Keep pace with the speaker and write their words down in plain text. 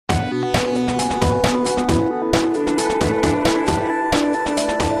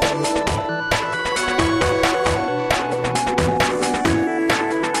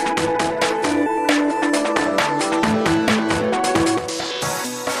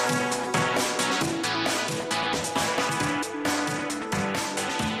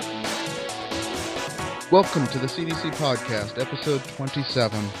Welcome to the CDC Podcast, episode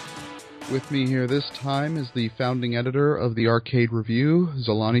 27. With me here this time is the founding editor of the Arcade Review,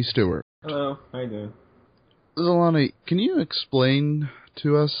 Zolani Stewart. Hello, how you doing? Zolani, can you explain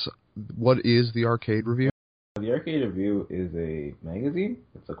to us what is the Arcade Review? The Arcade Review is a magazine.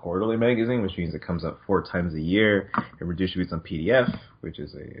 It's a quarterly magazine, which means it comes out 4 times a year. It redistributes on PDF, which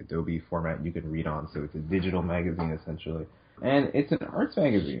is a Adobe format you can read on, so it's a digital magazine essentially. And it's an arts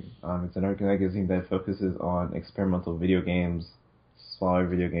magazine. It's an art magazine that focuses on experimental video games, smaller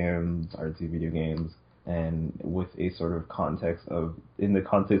video games, artsy video games, and with a sort of in the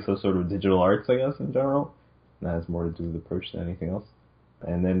context of sort of digital arts, I guess, in general. And that has more to do with the approach than anything else.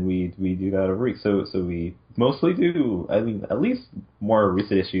 And then we do that every week. So we mostly do, at least more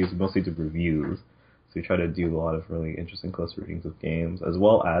recent issues, mostly do reviews. So we try to do a lot of really interesting close readings of games, as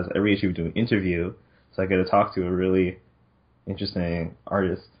well as every issue we do an interview. So I get to talk to a really interesting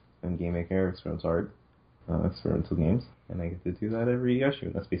artist and game maker, experimental games, and I get to do that every issue,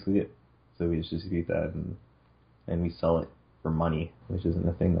 and that's basically it. So we just distribute that, and we sell it for money, which isn't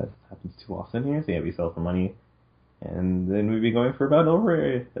a thing that happens too often here. So yeah, we sell it for money, and then we've been going for about a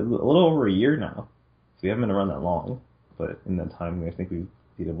little over a year now. So we haven't been around that long, but in that time, I think we've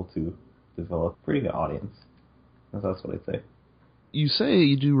been able to develop a pretty good audience. That's what I'd say. You say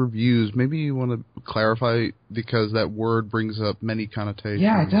you do reviews. Maybe you want to clarify, because that word brings up many connotations.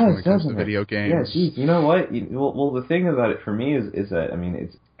 Yeah, it does, when it comes doesn't to video games. Yeah, geez, you know what? Well, the thing about it for me is that, I mean,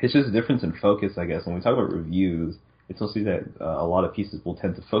 it's just a difference in focus, I guess. When we talk about reviews, it's mostly that a lot of pieces will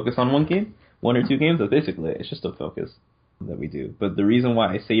tend to focus on one or two games, but basically it's just a focus that we do. But the reason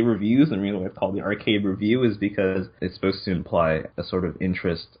why I say reviews, and the reason why it's called the Arcade Review, is because it's supposed to imply a sort of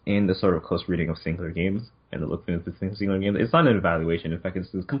interest in the sort of close reading of singular games and the look into singular games. It's not an evaluation. In fact, it's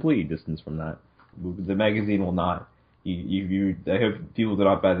completely distanced from that. The magazine will not. I hope people do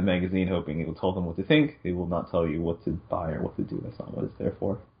not buy the magazine hoping it will tell them what to think. It will not tell you what to buy or what to do. That's not what it's there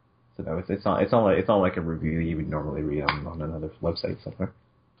for. So no, it's not like a review you would normally read on another website somewhere.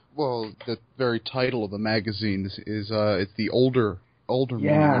 Well, the very title of the magazine is it's the older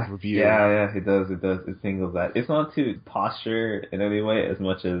meaning of review. Yeah, it does. It singles that. It's not to posture in any way as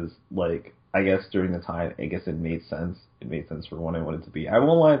much as, like, I guess during the time, I guess it made sense. It made sense for what I wanted to be. I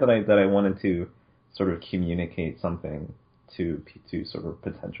won't lie that I wanted to sort of communicate something to sort of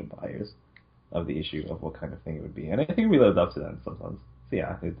potential buyers of the issue, of what kind of thing it would be. And I think we lived up to that sometimes. So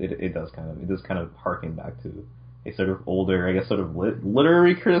yeah, it does kind of harken back to a sort of older, I guess, sort of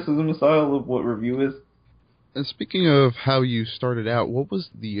literary criticism style of what review is. And speaking of how you started out, what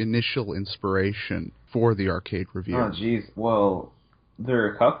was the initial inspiration for the Arcade Review? Oh, geez. Well, there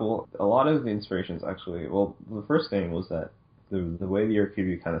are a couple. A lot of the inspirations, actually. Well, the first thing was that the way the Arcade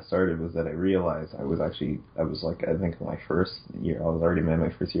Review kind of started was that I realized I was like, I think my first year, I was already in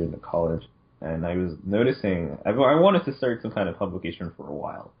my first year in the college, and I was noticing, I wanted to start some kind of publication for a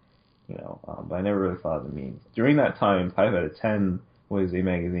while. But I never really thought of the means. During that time, 5 out of 10 was a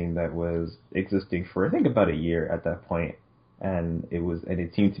magazine that was existing for, I think, about a year at that point, and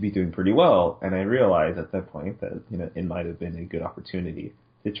it seemed to be doing pretty well. And I realized at that point that it might have been a good opportunity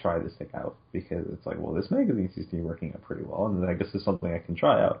to try this thing out, because it's like, well, this magazine seems to be working out pretty well, and I guess it's something I can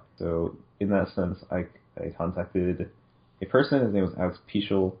try out. So in that sense, I contacted a person. His name was Alex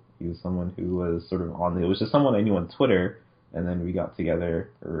Pichel. He was someone who was sort of it was just someone I knew on Twitter. And then we got together,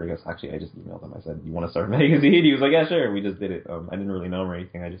 or I guess actually I just emailed him. I said, "You want to start a magazine?" He was like, "Yeah, sure." We just did it. I didn't really know him or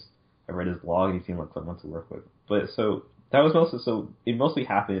anything. I read his blog, and he seemed like someone to work with. But so that was it mostly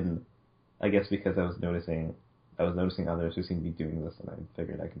happened, I guess, because I was noticing others who seemed to be doing this, and I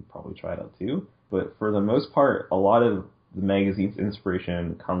figured I could probably try it out too. But for the most part, a lot of the magazine's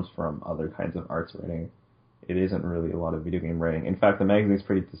inspiration comes from other kinds of arts writing. It isn't really a lot of video game writing. In fact, the magazine's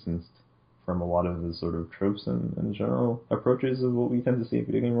pretty distanced from a lot of the sort of tropes and general approaches of what we tend to see in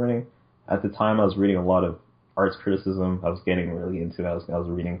video game writing. At the time, I was reading a lot of arts criticism. I was getting really into it. I was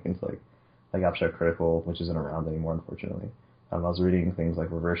reading things like Abstract Critical, which isn't around anymore, unfortunately. I was reading things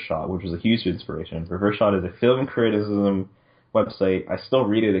like Reverse Shot, which was a huge inspiration. Reverse Shot is a film criticism website. I still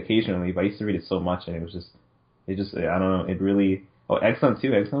read it occasionally, but I used to read it so much, and I don't know, it really... Oh, Exxon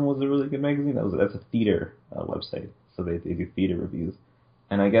too. Exxon was a really good magazine. That's a theater website, so they do theater reviews.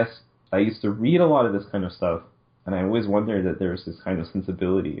 And I guess I used to read a lot of this kind of stuff, and I always wondered that there was this kind of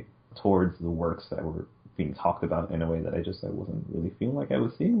sensibility towards the works that were being talked about in a way that I wasn't really feeling like I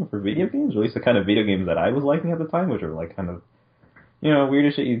was seeing for video games, or at least the kind of video games that I was liking at the time, which are like kind of,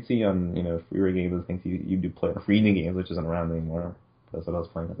 weirder shit you'd see on, freeware games and things you do play on free games, which isn't around anymore. That's what I was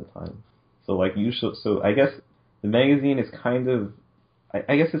playing at the time. So I guess the magazine is kind of,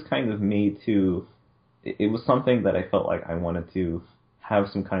 it's kind of made to, it was something that I felt like I wanted to have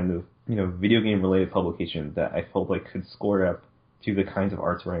some kind of video game related publication that I felt like could score up to the kinds of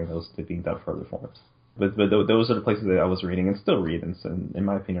arts writing that was being done for other forms. But those are the places that I was reading and still read, and so in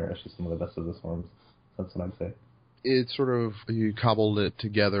my opinion are actually some of the best of those forms. That's what I'd say. It's sort of, you cobbled it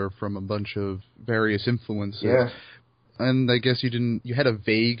together from a bunch of various influences. Yeah. And I guess you had a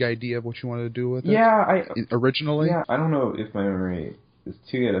vague idea of what you wanted to do with it? Yeah, originally? Yeah, I don't know if my memory is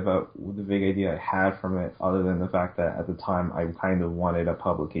too good about the vague idea I had from it, other than the fact that at the time I kind of wanted a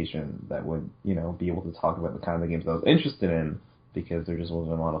publication that would, be able to talk about the kind of games I was interested in, because there just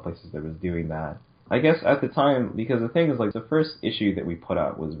wasn't a lot of places that was doing that. I guess at the time, because the thing is, like, the first issue that we put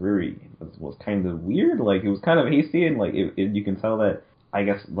out was was kind of weird. Like, it was kind of hasty, and, like, you can tell that, I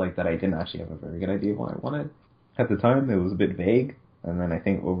guess, like, that I didn't actually have a very good idea of what I wanted. At the time, it was a bit vague, and then I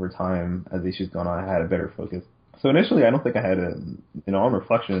think over time, as the issues gone on, I had a better focus. So initially, I don't think I had on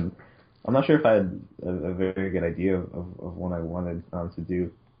reflection, I'm not sure if I had a very good idea of what I wanted to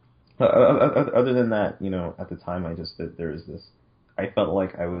do. Other than that, at the time, I felt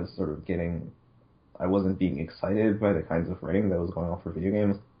like I was sort of I wasn't being excited by the kinds of writing that was going on for video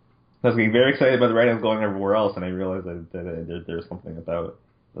games. I was getting very excited by the writing that was going everywhere else, and I realized that there's something about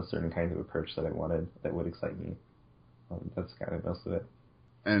a certain kind of approach that I wanted that would excite me. That's kind of most of it.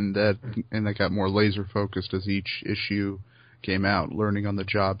 And that got more laser focused as each issue came out, learning on the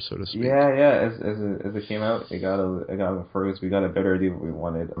job, so to speak. Yeah. As it came out, it got a focus. We got a better idea of what we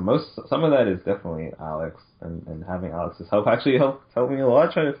wanted. Some of that is definitely Alex, and having Alex's help actually helped me a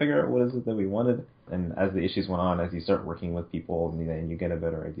lot trying to figure out what is it that we wanted. And as the issues went on, as you start working with people, then you get a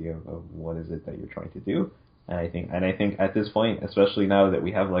better idea of what is it that you're trying to do. And I think at this point, especially now that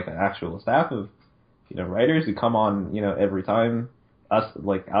we have like an actual staff of writers who come on every time. Us,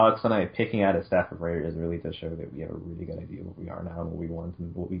 like Alex and I, picking out a staff of writers really does show that we have a really good idea of what we are now and what we want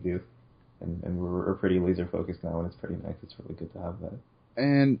and what we do. And we're pretty laser focused now, and it's pretty nice. It's really good to have that.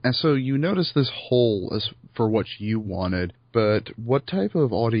 And so you noticed this hole as for what you wanted, but what type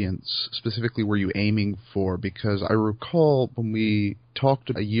of audience specifically were you aiming for? Because I recall when we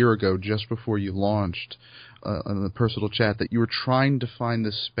talked a year ago, just before you launched, on the personal chat, that you were trying to find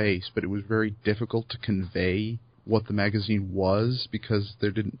this space, but it was very difficult to convey what the magazine was, because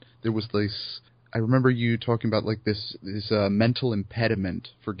there was this, I remember you talking about like this mental impediment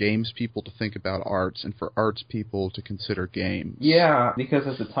for games people to think about arts and for arts people to consider games. Yeah, because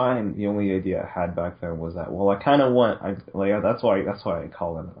at the time the only idea I had back then was that, well, I kind of want, that's why I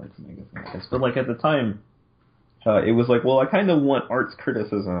call it an arts magazine. But like at the time, it was like, well, I kind of want arts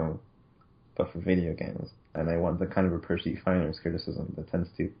criticism, but for video games, and I want the kind of approach that you find in arts criticism that tends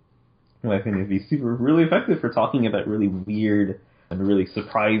to, in my opinion, be really effective for talking about really weird and really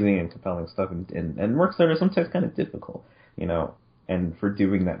surprising and compelling stuff, and works that are sometimes kind of difficult, and for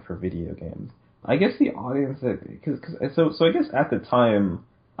doing that for video games. I guess the audience, so I guess at the time,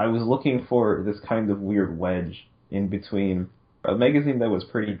 I was looking for this kind of weird wedge in between a magazine that was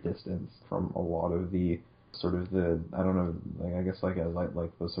pretty distant from a lot of the sort of I don't know, like I guess like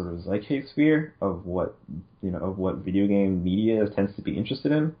the sort of zeitgeist sphere of what of what video game media tends to be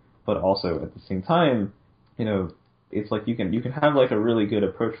interested in. But also at the same time, it's like you can have like a really good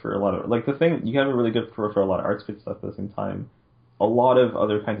approach for a lot of, like, the thing, you have a really good approach for a lot of arts stuff at the same time. A lot of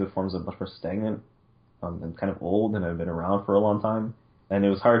other kinds of forms are much more stagnant and kind of old and have been around for a long time. And it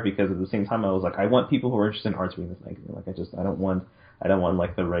was hard because at the same time I was like, I want people who are interested in arts reading this magazine. Like I don't want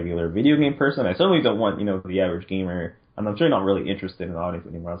like the regular video game person. I certainly don't want the average gamer. And I'm sure not really interested in the audience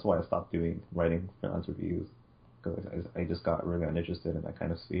anymore. That's why I stopped writing freelance reviews. Because I just got really uninterested in that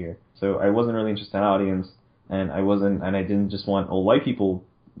kind of sphere. So I wasn't really interested in audience, and I didn't just want old white people,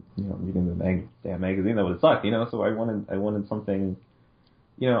 reading the damn magazine. That would have sucked, So I wanted something,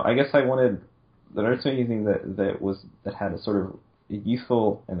 I guess I wanted the arts magazine that had a sort of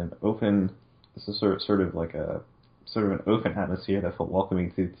youthful and an open, sort of an open atmosphere that felt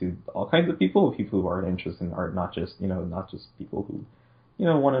welcoming to all kinds of people who are interested in art, not just people who,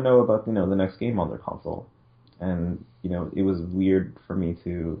 want to know about the next game on their console. And, it was weird for me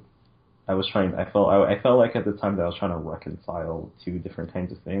I felt like at the time that I was trying to reconcile two different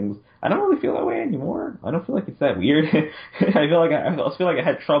kinds of things. I don't really feel that way anymore. I don't feel like it's that weird. I feel like I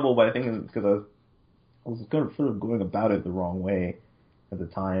had trouble by thinking, because I was sort of going about it the wrong way at the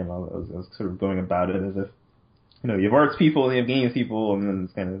time. I was sort of going about it as if, you have arts people and you have games people, and then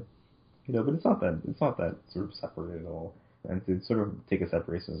it's kind of, but it's not that sort of separated at all. And to sort of take a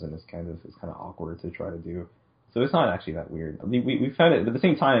separation is kind of awkward to try to do. So it's not actually that weird. I mean, we found it, but at the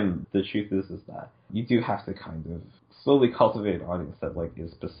same time, the truth is that you do have to kind of slowly cultivate an audience that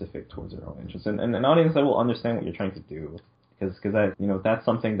is specific towards their own interests, and an audience that will understand what you're trying to do, because that that's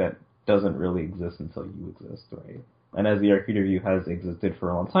something that doesn't really exist until you exist, right? And as the Arcade Review has existed for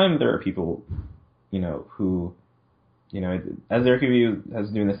a long time, there are people, who, as the Arcade Review has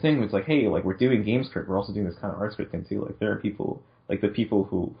doing this thing, it's like, hey, like we're doing GameScript, we're also doing this kind of art script thing too. Like there are people, like the people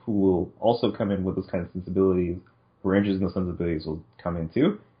who will also come in with those kind of sensibilities, who are interested in those sensibilities will come in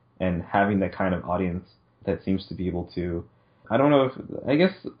too, and having that kind of audience that seems to be able to, I don't know if, I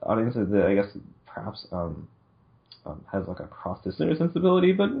guess audiences that I guess perhaps has like a cross-disciplinary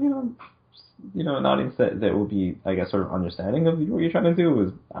sensibility, but an audience that will be, I guess, sort of understanding of what you're trying to do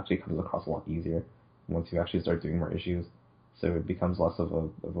is actually comes across a lot easier once you actually start doing more issues. So it becomes less of a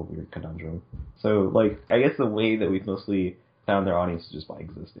weird conundrum. So like, I guess the way that we've mostly found our audience is just by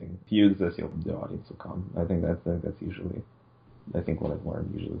existing. If you exist, the audience will come. I think that's usually, I think what I've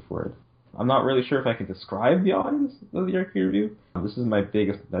learned usually for it. I'm not really sure if I can describe the audience of the Arcade Review. This has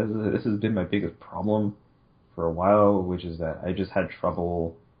been my biggest problem for a while, which is that I just had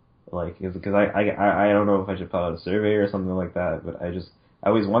trouble, like, because I don't know if I should put out a survey or something like that, but I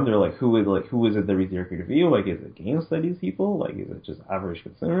always wonder, like, who is it that reads the Arcade Review? Like, is it game studies people? Like, is it just average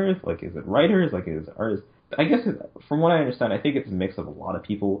consumers? Like, is it writers? Like, is it artists? I guess from what I understand, I think it's a mix of a lot of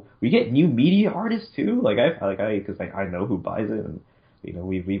people. We get new media artists too. Because I know who buys it, and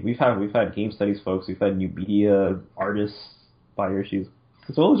we've had game studies folks, we've had new media artists buy our issues,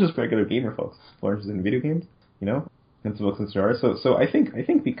 as well as just regular gamer folks who are interested in video games, and some books and artists. So I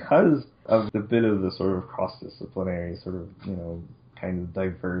think because of the bit of the sort of cross-disciplinary sort of kind of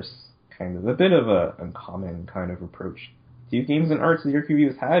diverse, kind of a bit of a uncommon kind of approach to games and arts that your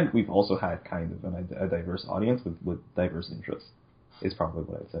reviews had, we've also had kind of a diverse audience with diverse interests, is probably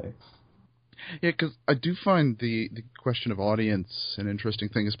what I'd say. Yeah, because I do find the question of audience an interesting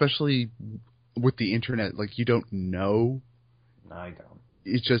thing, especially with the internet. Like, you don't know. No, I don't.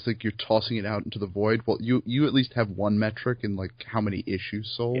 It's just like you're tossing it out into the void. Well, you at least have one metric in like how many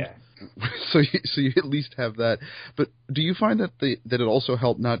issues sold. Yeah. So you at least have that. But do you find that that it also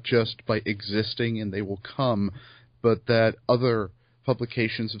helped not just by existing and they will come, but that other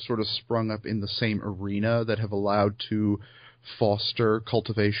publications have sort of sprung up in the same arena that have allowed to foster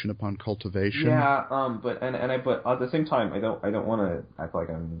cultivation upon cultivation? Yeah, but at the same time, I don't want to act like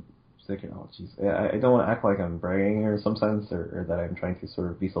I'm thinking, I don't want to act like I'm bragging in some sense, or that I'm trying to sort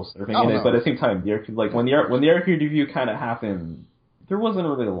of be self-serving in it. But at the same time, when the Arcade Review kind of happened, there wasn't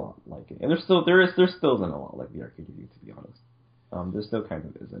really a lot like it, and there still isn't a lot like the Arcade Review, to be honest. There still kind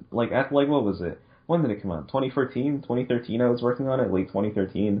of isn't. Like what was it? When did it come out? 2013, I was working on it, late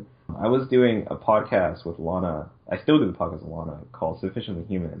 2013. I was doing a podcast with Lana. I still do the podcast with Lana called Sufficiently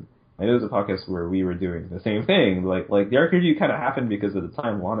Human. And it was a podcast where we were doing the same thing. Like the Arcade Review kind of happened because at the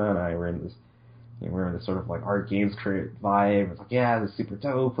time Lana and I were in this sort of like art games create vibe. It's like, yeah, this is super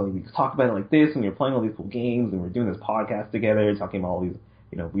dope. Like we talk about it like this, and we were playing all these cool games, and we were doing this podcast together, talking about all these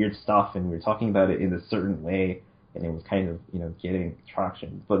weird stuff, and we were talking about it in a certain way. And it was kind of, getting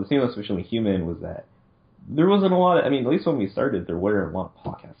traction. But the thing that was Sufficiently Human was that there wasn't a lot of, at least when we started, there weren't a lot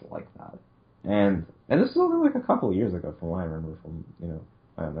of podcasts like that. And this was only like a couple of years ago from what I remember from,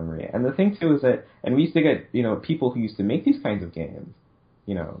 my memory. And the thing too is that, and we used to get, people who used to make these kinds of games,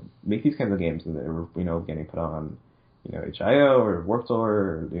 and they were, getting put on, HIO or Warped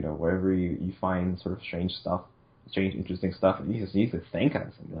Tour or, wherever you find sort of strange, interesting stuff, and you used to thank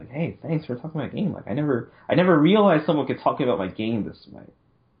us and be like, hey, thanks for talking about my game. Like, I never realized someone could talk about my game this way.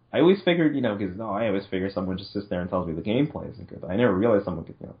 I always figured, I always figure someone just sits there and tells me the gameplay isn't good. I never realized someone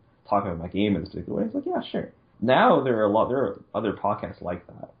could, talk about my game in this particular way. It's like, yeah, sure. Now there are other podcasts like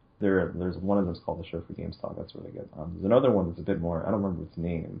that. There's one of them called The Show for Games Talk. That's really good. There's another one that's a bit more, I don't remember its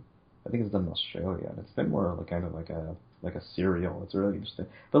name. I think it's done in Australia, and it's a bit more like kind of like a serial. It's really interesting.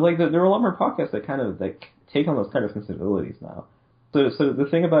 But like there are a lot more podcasts that kind of take on those kind of sensibilities now. So the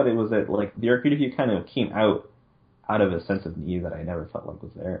thing about it was that like the Arcade Review kind of came out of a sense of need that I never felt like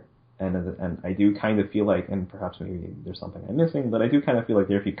was there. And I do kind of feel like, and perhaps maybe there's something I'm missing, but I do kind of feel like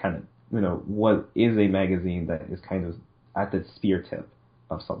the Arcade kind of, what is a magazine that is kind of at the spear tip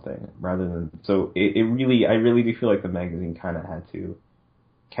of something rather than, so I really do feel like the magazine kind of had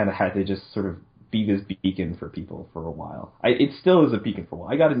to just sort of be this beacon for people for a while. It still is a beacon for a while.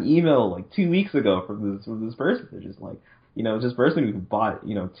 I got an email like 2 weeks ago from this person. They're just like, this person who bought,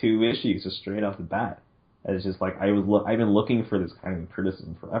 2 issues just straight off the bat. And it's just like, I've been looking for this kind of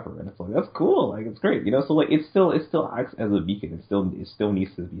criticism forever. And it's like, that's cool. Like, it's great. So like, it still acts as a beacon. It still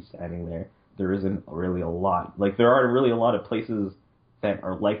needs to be standing there. There isn't really a lot. Like, there aren't really a lot of places that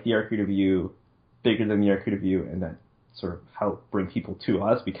are like the Arcade Review, bigger than the Arcade Review, and that sort of help bring people to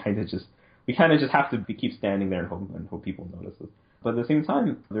us. We kind of just have to keep standing there and hope people notice us. But at the same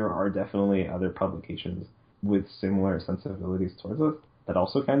time, there are definitely other publications with similar sensibilities towards us. that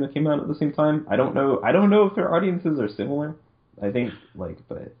also kind of came out at the same time. I don't know if their audiences are similar. I think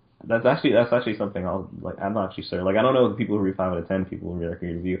but that's actually something I'm not actually sure. Like, I don't know the people who read 5 out of 10, people who read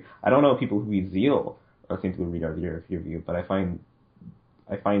Arcade Review. I don't know people who read Zeal or people who read Arcade Review, but I find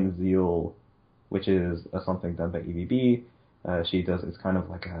Zeal, which is something done by EVB. It's kind of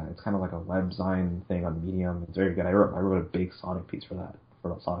like a web design thing on Medium. It's very good. I wrote a big Sonic piece for that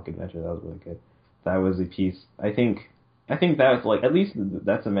Sonic Adventure. That was really good. That was a piece. I think that's at least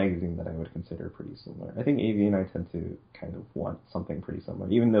that's a magazine that I would consider pretty similar. I think AV and I tend to kind of want something pretty similar,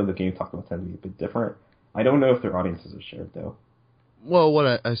 even though the game talk about tend to be a bit different. I don't know if their audiences are shared though. Well,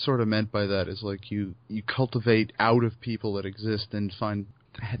 what I sort of meant by that is you cultivate out of people that exist and find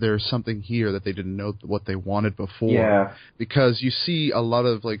there's something here that they didn't know what they wanted before. Yeah. Because you see a lot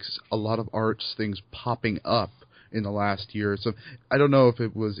of arts things popping up in the last year. So I don't know if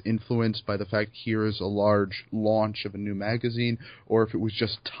it was influenced by the fact here is a large launch of a new magazine, or if it was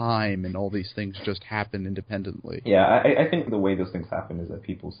just time and all these things just happen independently. Yeah, I think the way those things happen is that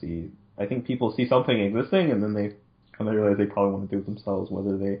people see something existing, and then they realize they probably want to do it themselves,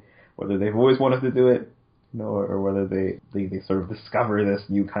 whether they've always wanted to do it, or whether they sort of discover this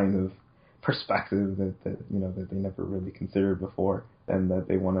new kind of perspective that they never really considered before, and that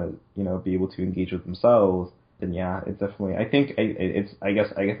they want to be able to engage with themselves. Then yeah, it's definitely. I think I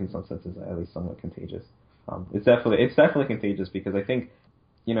guess in some senses at least somewhat contagious. It's definitely contagious because I think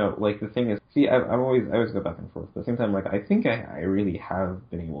the thing is, see, I always go back and forth. But at the same time, I think I really have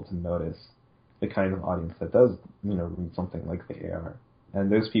been able to notice the kind of audience that does read something like the AR.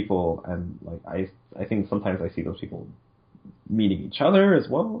 And those people, and I think sometimes I see those people meeting each other as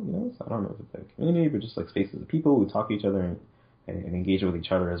well, so I don't know if it's a community, but just spaces of people who talk to each other and engage with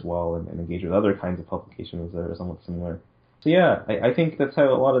each other as well, and engage with other kinds of publications that are somewhat similar. So yeah, I think that's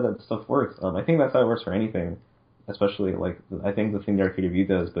how a lot of that stuff works. I think that's how it works for anything, especially I think the thing the Arcade Review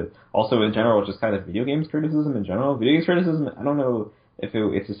does, but also in general, just kind of video games criticism in general. Video games criticism, I don't know if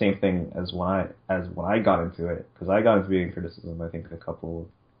it's the same thing as when I got into it, because I got into video game criticism I think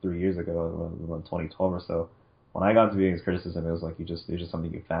 3 years ago, around 2012 or so. When I got into video games criticism, it was it's just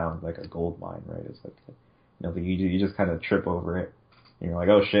something you found, like a gold mine, right? It's you just kind of trip over it, and you're like,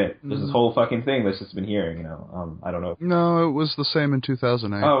 oh shit, there's this whole fucking thing that's just been here, I don't know. No, it was the same in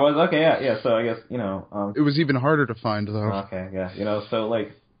 2008. Oh, it was? Okay, yeah, so I guess, it was even harder to find, though. Okay, yeah, so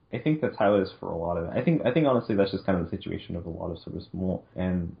I think that's how it is for a lot of it. I think honestly that's just kind of the situation of a lot of sort of small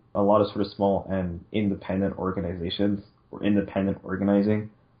and independent organizations or independent organizing,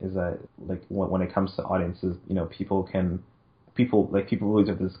 is that when it comes to audiences, people really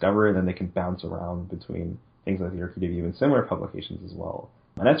have to discover it, and then they can bounce around between things like the Arcade Review and similar publications as well.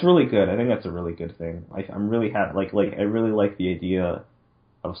 And that's really good. I think that's a really good thing. I'm really happy. I really like the idea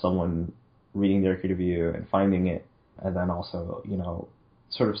of someone reading the Arcade Review and finding it, and then also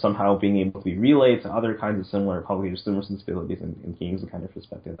sort of somehow being able to be relayed to other kinds of similar publications, similar sensibilities in games and kind of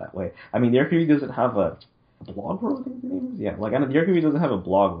perspective that way. I mean, the Arcade Review doesn't have a blog roll, I think the name is? Yeah, the Arcade Review doesn't have a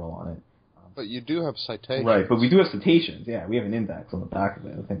blog roll on it. But you do have citations. Right, but we do have citations, yeah. We have an index on the back of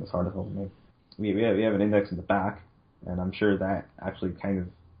it. I think that's article to make. We have an index in the back, and I'm sure that actually kind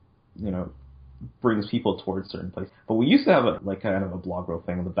of, brings people towards certain places. But we used to have kind of a blog roll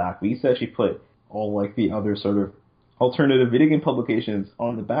thing on the back. We used to actually put all the other sort of alternative video game publications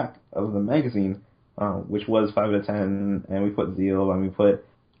on the back of the magazine, which was 5 out of 10, and we put Zeal, and we put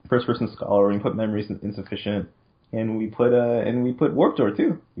First Person Scholar, and we put Memories Insufficient, and we put Warped Tour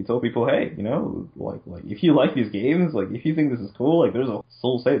too. We told people, hey, if you like these games, if you think this is cool, there's a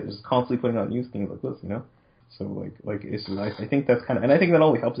Soul Save that's constantly putting out new things like this, So it's I think that's kind of, and I think that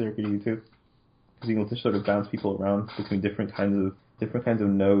only helps the Arcade Review too, because you can just sort of bounce people around between different kinds of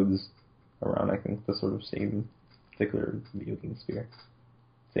nodes around. I think the sort of same particular video game sphere.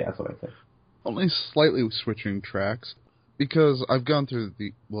 So yeah, that's what I think. Only slightly switching tracks, because I've gone through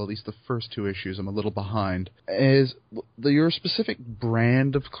at least the first 2 issues. I'm a little behind. Your specific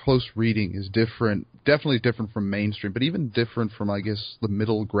brand of close reading is different, definitely different from mainstream, but even different from, I guess, the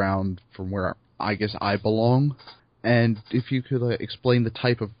middle ground from where I guess I belong. And if you could explain the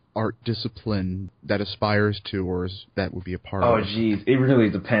type of art discipline that aspires to, or that would be a part of. Oh, geez, it really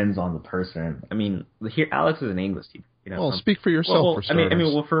depends on the person. I mean, here Alex is an English teacher. Well, speak for yourself. For starters. I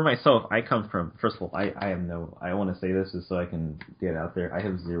mean, for myself, I come from. First of all, I want to say this just so I can get it out there. I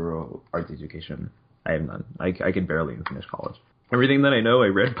have 0 art education. I have none. I could barely even finish college. Everything that I know, I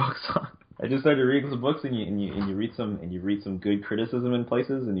read books on. I just started reading some books, and you read some good criticism in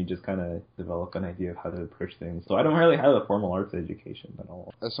places, and you just kind of develop an idea of how to approach things. So I don't really have a formal arts education at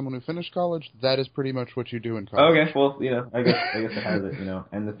all. As someone who finished college, that is pretty much what you do in college. Okay, well, I guess it has it,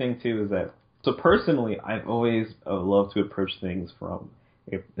 And the thing too is that So personally, I've always loved to approach things from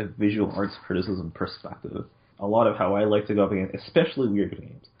a visual arts criticism perspective. A lot of how I like to go up against, especially weird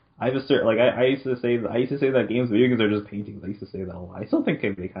games. I have a certain, like, I used to say that video games are just paintings. I used to say that a lot. I still think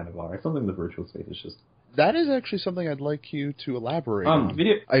they kind of are. I still think the virtual space is just... That is actually something I'd like you to elaborate on.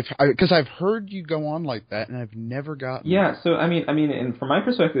 Video... Because I've heard you go on like that, and I've never gotten... Yeah, so, I mean, and from my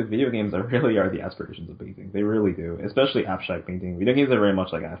perspective, video games really are the aspirations of painting. They really do, especially abstract painting. Video games are very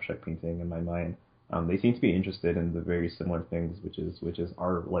much like abstract painting in my mind. They seem to be interested in the very similar things, which is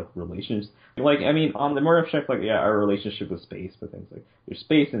our, like, relations. Like, I mean, on the more abstract, like, yeah, our relationship with space, but things like there's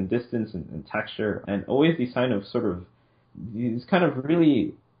space and distance and texture, and always these kind of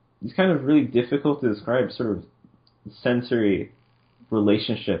really difficult to describe sort of sensory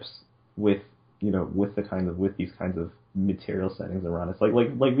relationships with these kinds of material settings around us. Like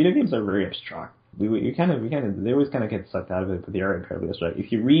video games are very abstract. They always kind of get sucked out of it, but they are incredibly abstract.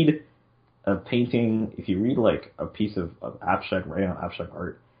 If you read a painting, if you read like a piece of abstract writing on abstract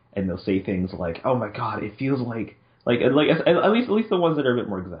art, and they'll say things like, "Oh my God, it feels like at least the ones that are a bit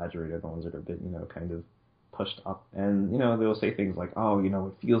more exaggerated, the ones that are a bit kind of pushed up," and they'll say things like, "Oh,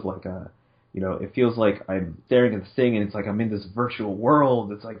 it feels like I'm staring at this thing, and it's like I'm in this virtual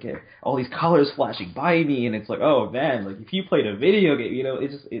world. It's like all these colors flashing by me, and it's like, oh man, like if you played a video game,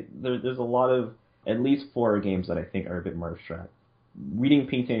 there's a lot of, at least for games that I think are a bit more abstract. Reading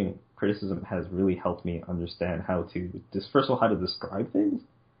painting criticism has really helped me understand how to describe things,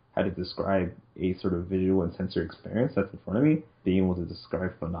 how to describe a sort of visual and sensory experience that's in front of me, being able to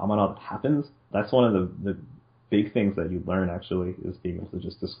describe phenomena that happens. That's one of the big things that you learn, actually, is being able to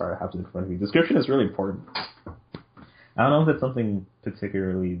just describe what happens in front of you. Description is really important. I don't know if it's something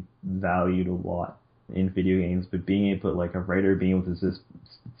particularly valued a lot in video games, but being able, like a writer, being able to just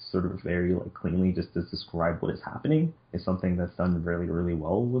sort of very like cleanly just to describe what is happening is something that's done really, really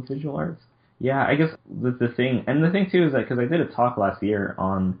well with visual arts. Yeah, I guess the thing too is that, because I did a talk last year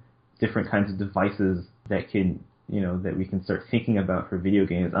on different kinds of devices that can, that we can start thinking about for video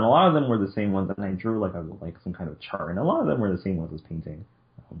games, and a lot of them were the same ones, and I drew like some kind of chart, and a lot of them were the same ones as painting.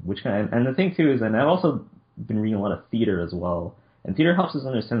 And the thing too is, and I've also been reading a lot of theater as well, and theater helps us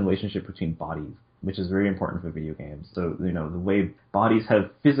understand the relationship between bodies, which is very important for video games. So, the way bodies have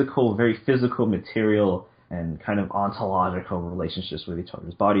very physical material and kind of ontological relationships with each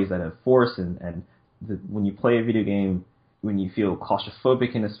other's bodies that have force, and when you play a video game, when you feel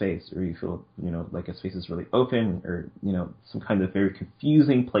claustrophobic in a space, or you feel, like a space is really open, or, some kind of very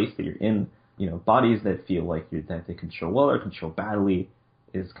confusing place that you're in, bodies that feel like that they control well or control badly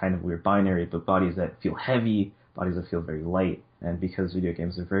is kind of weird binary, but bodies that feel heavy, bodies that feel very light. And because video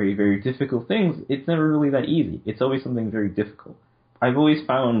games are very, very difficult things, it's never really that easy. It's always something very difficult. I've always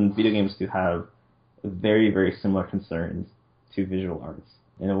found video games to have very, very similar concerns to visual arts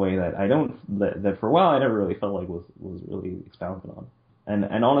in a way that that for a while I never really felt like was really expounded on.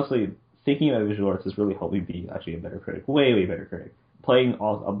 And honestly, thinking about visual arts has really helped me be actually a better critic, way, way better critic. Playing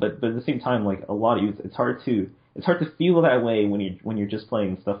all, but at the same time, like a lot of you, it's hard to feel that way when you're just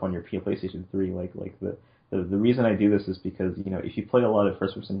playing stuff on your PlayStation 3, like the reason I do this is because, if you play a lot of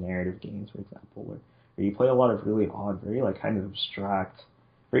first-person narrative games, for example, or you play a lot of really odd, very like kind of abstract,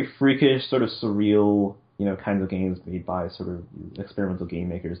 very freakish, sort of surreal, kinds of games made by sort of experimental game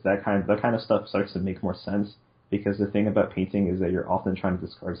makers, that kind of stuff starts to make more sense, because the thing about painting is that you're often trying to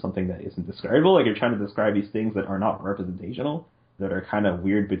describe something that isn't describable. Like, you're trying to describe these things that are not representational, that are kind of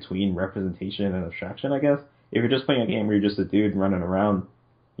weird between representation and abstraction, I guess. If you're just playing a game where you're just a dude running around,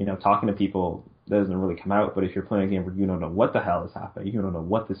 talking to people, that doesn't really come out. But if you're playing a game where you don't know what the hell is happening, you don't know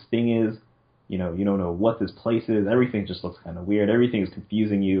what this thing is, you don't know what this place is, everything just looks kind of weird, everything is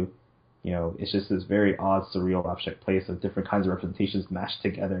confusing you, it's just this very odd, surreal, abstract place of different kinds of representations mashed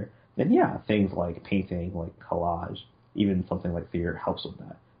together. Then yeah, things like painting, like collage, even something like theater helps with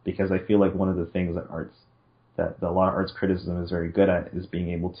that. Because I feel like one of the things that a lot of arts criticism is very good at is being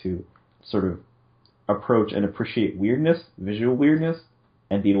able to sort of approach and appreciate weirdness, visual weirdness,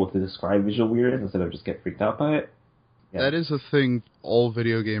 and be able to describe visual weirdness instead of just get freaked out by it. Yeah. That is a thing all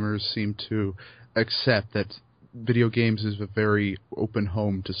video gamers seem to accept, that video games is a very open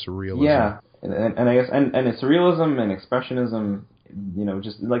home to surrealism. Yeah, and I guess and it's surrealism and expressionism,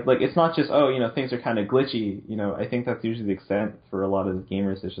 just like it's not just things are kind of glitchy. I think that's usually the extent for a lot of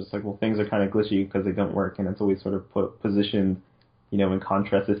gamers. It's just like, well, things are kind of glitchy because they don't work, and it's always sort of positioned, in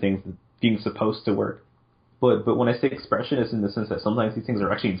contrast to things being supposed to work. But when I say expressionist, in the sense that sometimes these things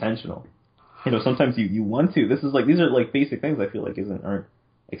are actually intentional. Sometimes you want to. These are like basic things I feel like aren't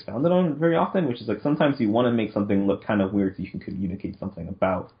expounded on very often, which is like sometimes you want to make something look kind of weird so you can communicate something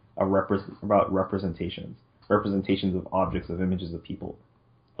about representations of objects, of images, of people.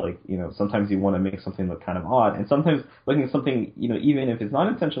 Like, sometimes you want to make something look kind of odd, and sometimes looking at something, even if it's not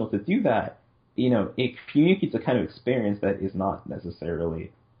intentional to do that, it communicates a kind of experience that is cannot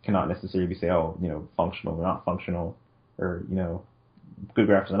necessarily be say, functional or not functional, or, good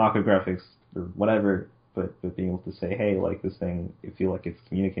graphics or not good graphics, or whatever, but being able to say, hey, like this thing, I feel like it's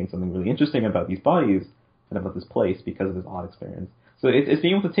communicating something really interesting about these bodies and about this place because of this odd experience. So it's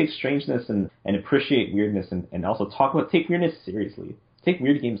being able to take strangeness and appreciate weirdness and also take weirdness seriously. Take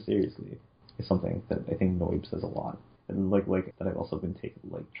weird games seriously is something that I think Noib says a lot. And like that I've also been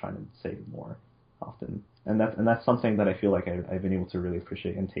trying to say more often. And that's something that I feel like I've been able to really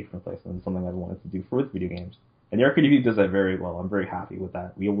appreciate and take from the place, and something I've wanted to do with video games. And the Arcade Review does that very well. I'm very happy with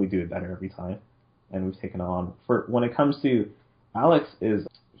that. We only do it better every time. And we've taken on when it comes to Alex I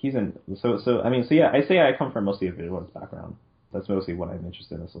say I come from mostly a visual arts background. That's mostly what I'm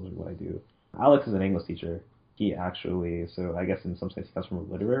interested in. That's mostly what I do. Alex is an English teacher. He actually, so I guess in some sense he comes from a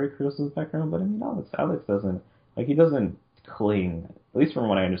literary criticism background, but I mean Alex doesn't cling, at least from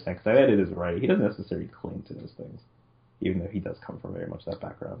what I understand, because I edited his writing, he doesn't necessarily cling to those things, even though he does come from very much that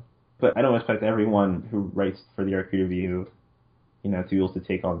background. But I don't expect everyone who writes for the Arcade Review, to be able to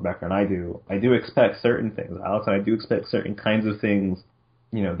take on the background I do. I do expect certain things, Alex, and I do expect certain kinds of things,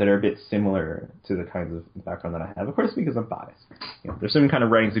 that are a bit similar to the kinds of background that I have. Of course, because I'm biased. There's certain kind of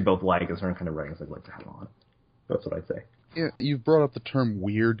writings we both like, and certain kind of writings I'd like to have on. That's what I'd say. Yeah, you've brought up the term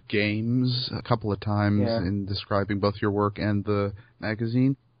weird games a couple of times in describing both your work and the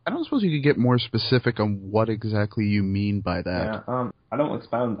magazine. I don't suppose you could get more specific on what exactly you mean by that. Yeah, I don't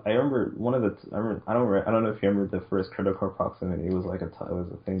expound. I remember I don't know if you remember the first Critical Core Proximity. It was it was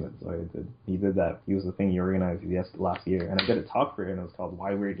a thing that Zoya did. He did that. He was the thing he organized last year, and I did a talk for it, and it was called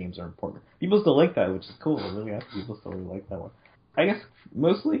Why Weird Games Are Important. People still like that, which is cool. I'm really happy people still really like that one. I guess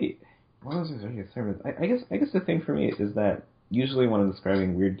mostly, what was I going to say? I guess the thing for me is that usually when I'm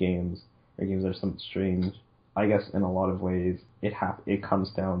describing weird games or games that are something strange, I guess in a lot of ways it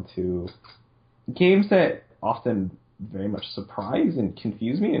comes down to games that often very much surprise and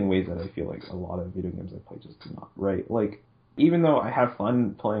confuse me in ways that I feel like a lot of video games I play just do not. Right? Like, even though I have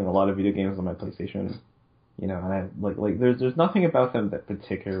fun playing a lot of video games on my PlayStation, and I there's nothing about them that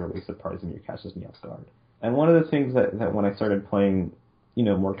particularly surprises me or catches me off guard. And one of the things that when I started playing,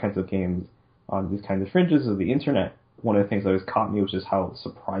 more kinds of games on these kinds of fringes of the internet, one of the things that always caught me was just how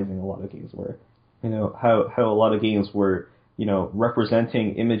surprising a lot of games were. How a lot of games were,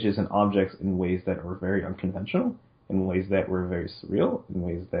 representing images and objects in ways that were very unconventional, in ways that were very surreal, in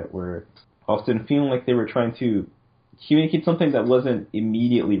ways that were often feeling like they were trying to communicate something that wasn't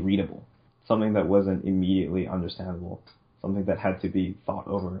immediately readable, something that wasn't immediately understandable, something that had to be thought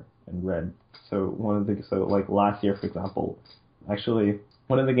over and read. So last year, for example, actually,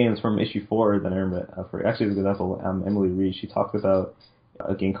 one of the games from issue 4 that I remember, for example, Emily Reed, she talked about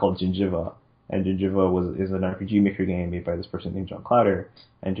a game called Gingiva. And Gingiva is an RPG Maker game made by this person named John Clowder.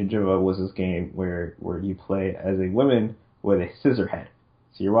 And Gingiva was this game where you play as a woman with a scissor head.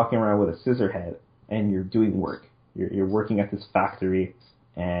 So you're walking around with a scissor head, and you're doing work. You're working at this factory,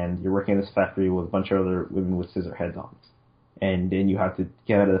 and you're working at this factory with a bunch of other women with scissor heads on. And then you have to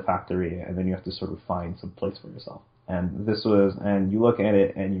get out of the factory, and then you have to sort of find some place for yourself. And you look at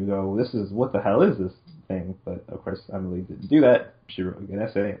it, and you go, what the hell is this thing? But of course, Emily didn't do that. She wrote an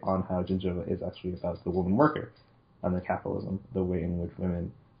essay on how Gingiva is actually about the woman worker and the capitalism, the way in which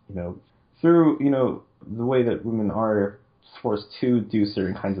women, through, the way that women are forced to do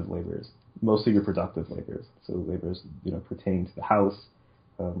certain kinds of labors, mostly reproductive labors. So labors, pertaining to the house,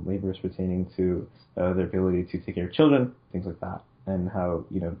 labors pertaining to their ability to take care of children, things like that. And how,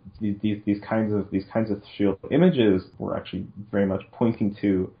 these kinds of surreal images were actually very much pointing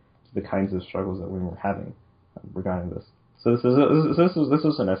to the kinds of struggles that women were having regarding this. So this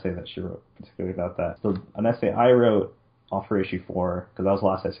was an essay that she wrote particularly about that. So an essay I wrote for issue 4, because that was the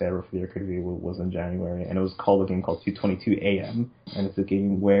last essay I wrote for the Arcade Review, was in January, and it was called a game called 222 AM, and it's a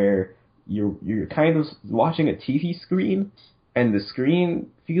game where you're kind of watching a TV screen, and the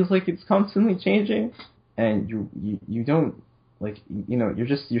screen feels like it's constantly changing, and you don't,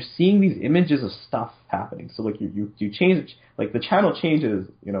 you're seeing these images of stuff happening. So you change, the channel changes,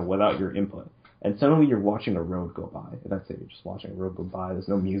 without your input. And suddenly you're watching a road go by. And that's it, you're just watching a road go by. There's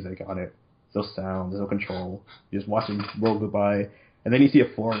no music on it. There's no sound. There's no control. You're just watching the road go by. And then you see a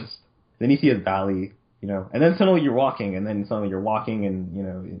forest. Then you see a valley, And then suddenly you're walking. And then suddenly you're walking and,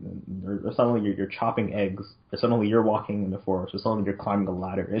 or suddenly you're chopping eggs. Or suddenly you're walking in the forest. Or suddenly you're climbing a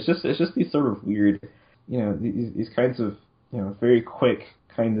ladder. It's just these sort of weird, these kinds of, very quick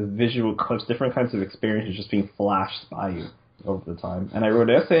kind of visual clips, different kinds of experiences just being flashed by you over the time. And I wrote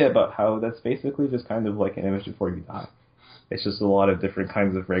an essay about how that's basically just kind of like an image before you die. It's just a lot of different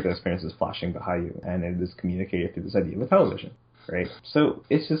kinds of regular experiences flashing behind you, and it is communicated through this idea of a television, right? So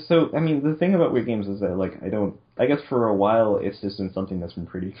it's just I mean, the thing about weird games is that, like, I guess for a while it's just been something that's been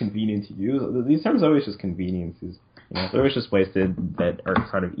pretty convenient to use. These terms are always just conveniences, they're always just ways that are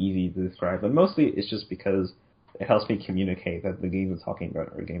kind of easy to describe, but mostly it's just because it helps me communicate that the games I'm talking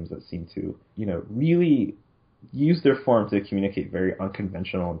about are games that seem to, really use their form to communicate very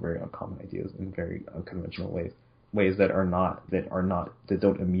unconventional and very uncommon ideas in very unconventional ways that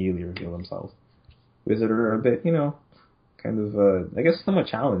don't immediately reveal themselves. Ways that are a bit, kind of, I guess, somewhat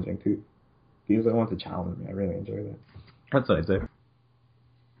challenging too. Because I want to challenge me. I really enjoy that. That's what I'd say.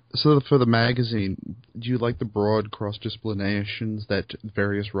 So for the magazine, do you like the broad cross-disciplinations that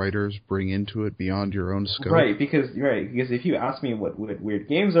various writers bring into it beyond your own scope? Right, because if you ask me what weird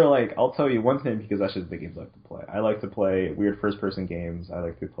games are like, I'll tell you one thing, because that's just the games I like to play. I like to play weird first-person games. I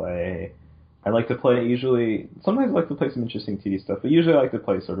like to play usually, sometimes I like to play some interesting 2D stuff, but usually I like to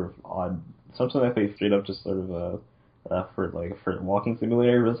play sort of odd, sometimes I play straight up just sort of for walking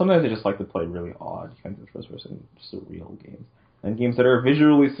simulator, but sometimes I just like to play really odd kinds of first-person surreal games. And games that are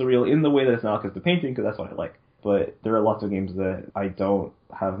visually surreal in the way that it's not because the painting, because that's what I like. But there are lots of games that I don't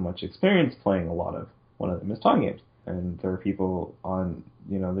have much experience playing a lot of. One of them is toy games. And there are people on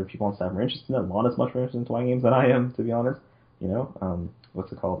staff who are interested in that. Lana's much more interested in toy games than I am, to be honest.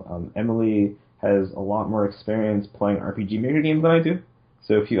 What's it called? Emily has a lot more experience playing RPG Maker games than I do.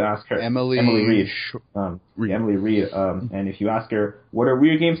 So if you ask her, Emily Reed, and if you ask her what are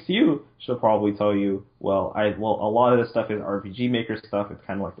weird games to you, she'll probably tell you, a lot of this stuff is RPG Maker stuff. It's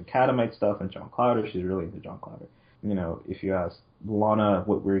kind of like the Catamite stuff and John Clowder. She's really into John Clowder. If you ask Lana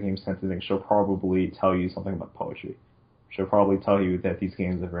what weird games tend to think, she'll probably tell you something about poetry. She'll probably tell you that these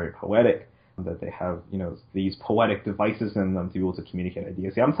games are very poetic, that they have these poetic devices in them to be able to communicate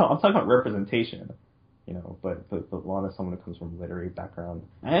ideas. See, I'm talking about representation. But Lana's someone who comes from a literary background.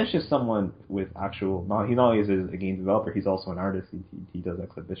 And it's just someone with he not only is a game developer, he's also an artist. He does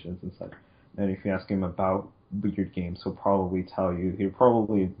exhibitions and such. And if you ask him about weird games, he'll probably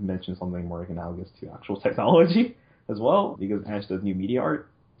mention something more analogous to actual technology as well, because Ash does new media art.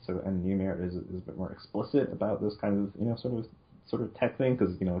 And new media art is a bit more explicit about this kind of, sort of tech thing,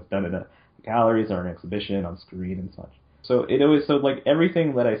 because, it's done in galleries or an exhibition on screen and such. So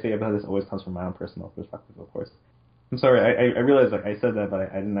everything that I say about this always comes from my own personal perspective, of course. I'm sorry, I realized I said that, but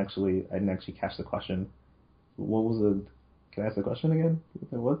I didn't actually catch the question. What was the? Can I ask the question again?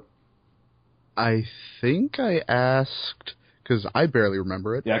 What? I think I asked, because I barely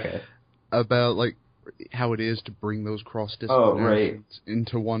remember it. Yeah, okay. About how it is to bring those cross-disciplinations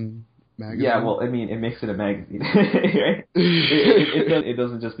into one magazine. Yeah, well, I mean, it makes it a magazine, right? It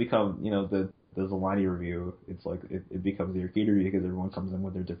doesn't just become there's a Zalani review. It's like it becomes the arcade review because everyone comes in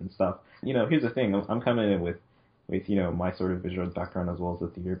with their different stuff. Here's the thing. I'm coming in with my sort of visual background as well as the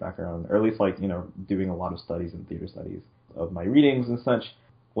theater background, or at least doing a lot of studies in theater studies of my readings and such.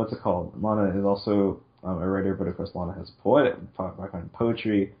 What's it called? Lana is also a writer, but of course Lana has poetic background in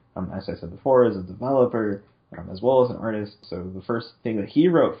poetry. As I said before, as a developer, as well as an artist. So the first thing that he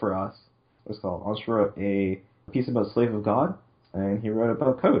wrote for us was called. Ansh wrote a piece about Slave of God. And he wrote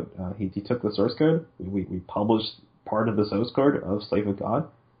about code. He took the source code. We published part of the source code of Slave of God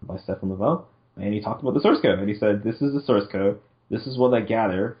by Stefan Lavelle. And he talked about the source code. And he said, this is the source code. This is what I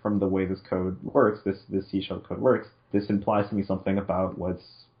gather from the way this code works, this C# code works. This implies to me something about what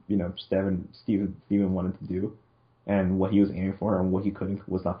Steven wanted to do and what he was aiming for and what he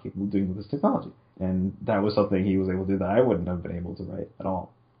was not capable of doing with this technology. And that was something he was able to do that I wouldn't have been able to write at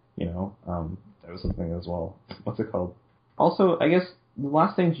all. That was something as well. What's it called? Also, I guess the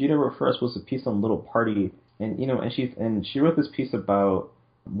last thing Gita wrote for us was a piece on Little Party, and she wrote this piece about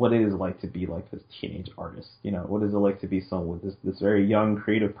what it is like to be like this teenage artist. What is it like to be someone with this very young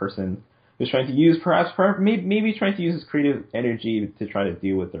creative person who's trying to use maybe trying to use this creative energy to try to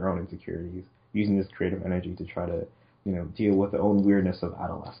deal with their own insecurities, using this creative energy to try to deal with their own weirdness of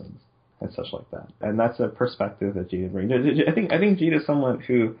adolescence and such like that. And that's a perspective that Gita brings. I think Gita is someone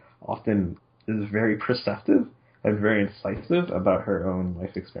who often is very perceptive and very incisive about her own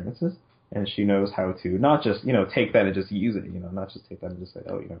life experiences, and she knows how to not just take that and just use it, not just take that and just say,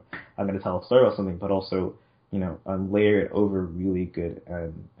 I'm going to tell a story about something, but also layer it over really good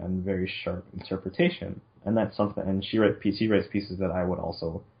and very sharp interpretation. And that's something. And she writes pieces that I would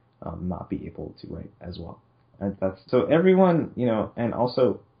also not be able to write as well. And that's so everyone and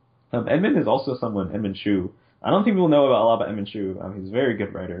also Edmund is also someone. Edmund Chu. I don't think people know a lot about Edmund Chu. He's a very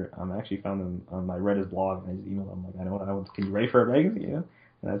good writer. I actually found him. I read his blog and I just emailed him like, can you write for a magazine?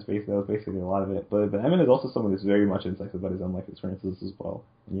 And that was basically a lot of it. But Emin is also someone who's very much incisive about his own life experiences as well.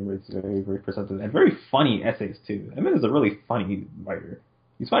 And he writes very, very perceptive and very funny essays too. Emin is a really funny writer.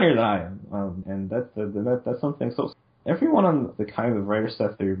 He's funnier than I am. And that's something. So everyone on the kind of writer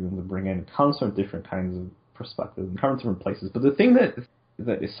stuff that you're going to bring in comes from different kinds of perspectives and comes from different places. But the thing that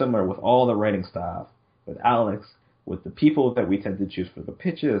is similar with all the writing staff, with Alex, with the people that we tend to choose for the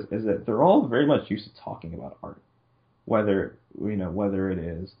pitches, is that they're all very much used to talking about art. Whether it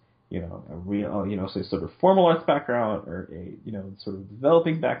is, a real, say sort of formal arts background or a, sort of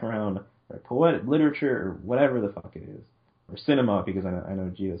developing background or poetic literature or whatever the fuck it is, or cinema, because I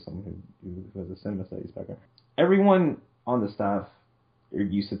know Gia is someone who has a cinema studies background. Everyone on the staff are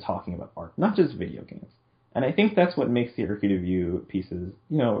used to talking about art, not just video games. And I think that's what makes the Arcade Review pieces,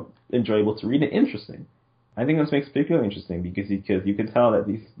 enjoyable to read and interesting. I think this makes it particularly interesting because you can tell that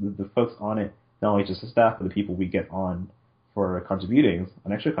the folks on it, not only just the staff, but the people we get on for contributings,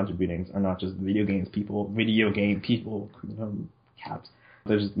 on extra contributings, are not just video game people, caps.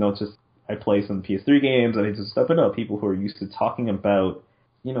 There's not just, I play some PS3 games, I just stuff, but no, people who are used to talking about,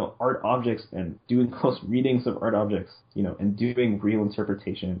 art objects and doing close readings of art objects, and doing real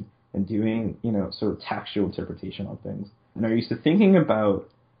interpretation and doing, sort of textual interpretation on things. And are used to thinking about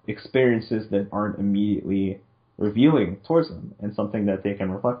experiences that aren't immediately revealing towards them and something that they can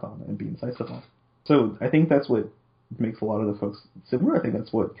reflect on and be incisive on. So I think that's what makes a lot of the folks similar. I think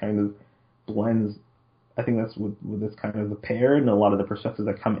that's what kind of blends. I think that's what that's kind of the pair and a lot of the perspectives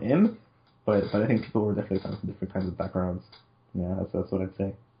that come in. But I think people were definitely coming from different kinds of backgrounds. Yeah, that's what I'd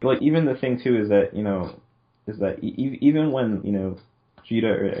say. But like even the thing too is that even when Gita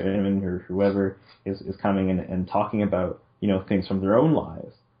or Emin or whoever is coming in and talking about things from their own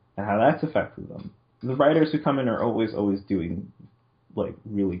lives and how that's affected them. The writers who come in are always doing like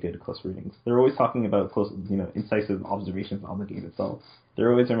really good close readings. They're always talking about close, incisive observations on the game itself. They're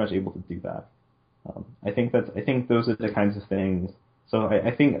always very much able to do that. I think those are the kinds of things. So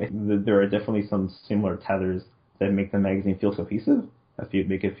I think there are definitely some similar tethers that make the magazine feel cohesive.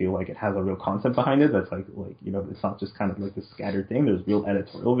 Make it feel like it has a real concept behind it. That's like it's not just kind of like this scattered thing. There's real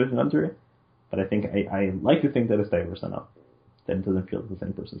editorial vision under it. But I think I like to think that it's diverse enough that it doesn't feel like the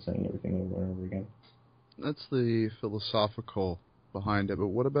same person saying everything over and over again. That's the philosophical behind it. But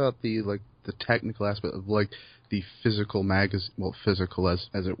what about the technical aspect of the physical magazine? Well, physical as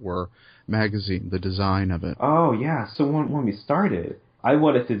it were, magazine, the design of it. Oh yeah. So when we started, I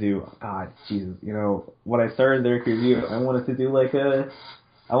wanted to do when I started the review, I wanted to do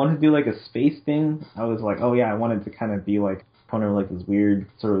like a space thing. I was like, oh yeah, I wanted to kind of be like kind of like this weird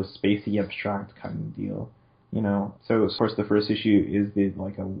sort of spacey abstract kind of deal. So of course the first issue is the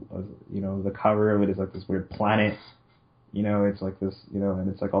cover of it is like this weird planet, it's like this, and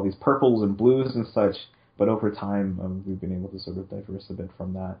it's like all these purples and blues and such, but over time, we've been able to sort of diverse a bit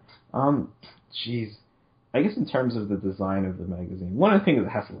from that. I guess in terms of the design of the magazine, one of the things is it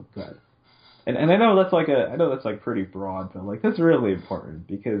has to look good. And I know that's like pretty broad, but that's really important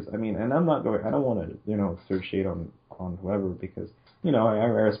because I don't want to, throw shade on whoever because, I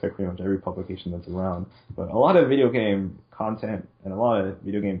respect pretty much every publication that's around, but a lot of video game content and a lot of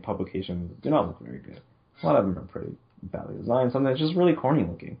video game publications do not look very good. A lot of them are pretty badly designed, something that's just really corny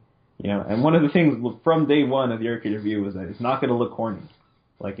looking, and one of the things from day one of the Arcade Review was that it's not going to look corny.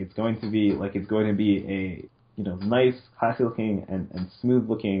 It's going to be a, nice, classy looking and smooth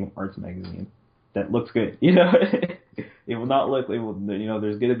looking arts magazine that looks good. It will not look,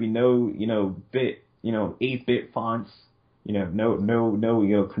 there's going to be no, 8-bit fonts,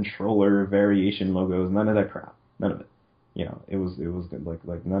 no controller variation logos, none of that crap. None of it. It was good,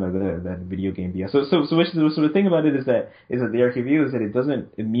 like none of that video game BS. So the thing about it is that the Arcade Review is that it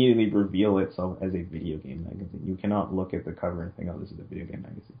doesn't immediately reveal itself as a video game magazine. You cannot look at the cover and think, oh, this is a video game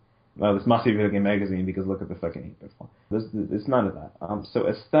magazine. Well, this must be a video game magazine because look at the fucking 8-bit font. It's none of that. So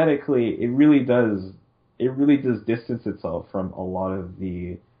aesthetically, it really does distance itself from a lot of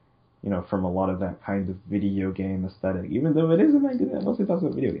that kind of video game aesthetic, even though it is a magazine that mostly talks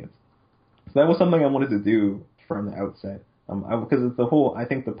about video games. So that was something I wanted to do from the outset. Because I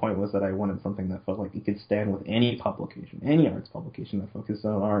think the point was that I wanted something that felt like it could stand with any publication, any arts publication that focused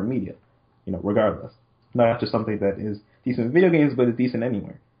on art and media, regardless. Not just something that is decent in video games, but is decent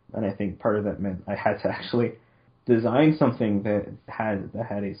anywhere. And I think part of that meant I had to actually design something that had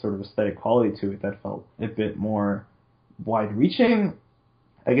a sort of aesthetic quality to it that felt a bit more wide-reaching,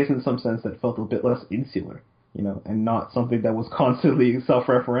 I guess in some sense that felt a bit less insular, and not something that was constantly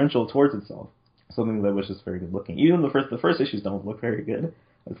self-referential towards itself. Something that was just very good looking. Even the first issues don't look very good.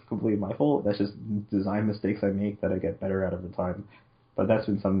 That's completely my fault. That's just design mistakes I make that I get better at over time. But that's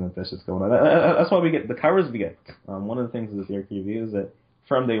been something that's just going on. That's why we get the covers we get. One of the things with the Arcade Review is that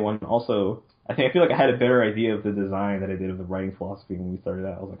from day one. Also, I feel like I had a better idea of the design than I did of the writing philosophy when we started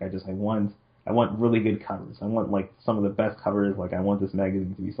out. I was like, I want really good covers. I want like some of the best covers. Like I want this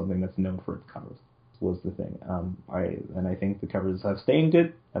magazine to be something that's known for its covers. Was the thing. I think the covers have stayed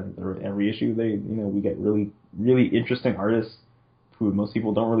good. I think every issue we get really really interesting artists who most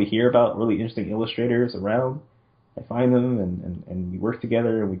people don't really hear about. Really interesting illustrators around. I find them and we work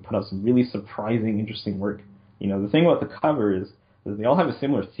together and we put out some really surprising, interesting work. The thing about the covers is they all have a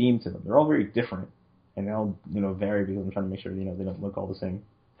similar theme to them. They're all very different and they all vary because I'm trying to make sure they don't look all the same.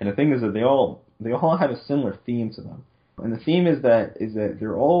 And the thing is that they all have a similar theme to them. And the theme is that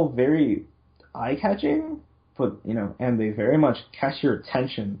they're all very eye-catching, but and they very much catch your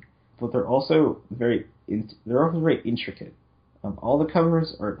attention. But they're also very intricate. All the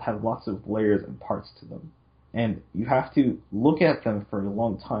covers have lots of layers and parts to them, and you have to look at them for a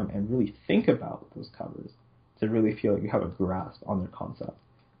long time and really think about those covers to really feel like you have a grasp on their concept.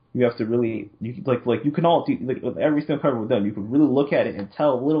 You have to really you can all do with every single cover we've done. You can really look at it and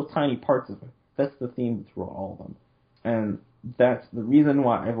tell little tiny parts of it. That's the theme through all of them, and that's the reason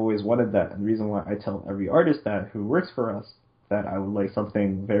why I've always wanted that, and the reason why I tell every artist that who works for us that I would like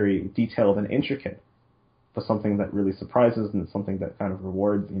something very detailed and intricate, but something that really surprises and something that kind of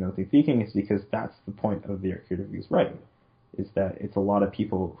rewards, the thinking, is because that's the point of the Art Critic Review's writing, is that it's a lot of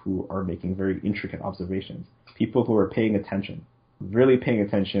people who are making very intricate observations, people who are paying attention, really paying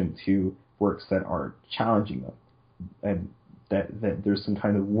attention to works that are challenging them, and that there's some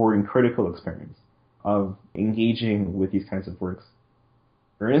kind of warring critical experience of engaging with these kinds of works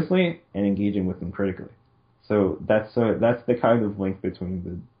earnestly and engaging with them critically. So that's the kind of link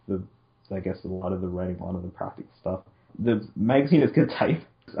between the I guess a lot of the writing, a lot of the practical stuff. The magazine is good type.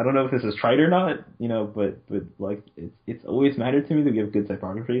 I don't know if this is trite or not, but like it's always mattered to me that we have good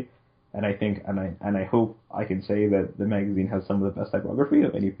typography, and I think and I hope I can say that the magazine has some of the best typography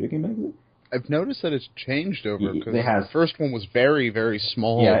of any video game magazine. I've noticed that it's changed over because the first one was very, very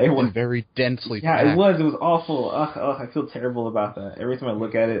small and very densely packed. Yeah, it was awful. I feel terrible about that. Every time I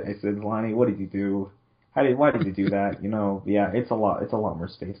look at it, I said, Lonnie, what did you do? Why did you do that? Yeah, it's a lot more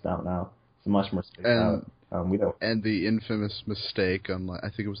spaced out now. It's much more spaced out. And the infamous mistake on, I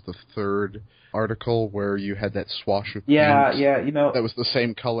think it was the third article where you had that swash of paint. Yeah, that was the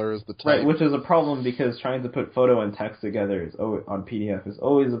same color as the type. Right, which is a problem because trying to put photo and text together on PDF is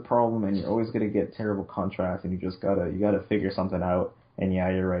always a problem, and you're always going to get terrible contrast, and you gotta figure something out. And yeah,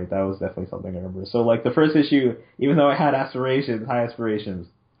 you're right. That was definitely something I remember. So like the first issue, even though I had high aspirations,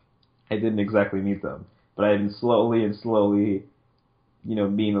 I didn't exactly meet them. But I've been slowly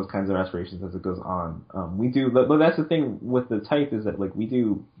meeting those kinds of aspirations as it goes on. We do, but that's the thing with the type is that like we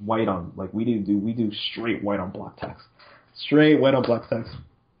do white on, like we do straight white on black text,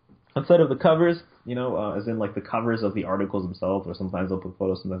 Outside of the covers, as in like the covers of the articles themselves, or sometimes they'll put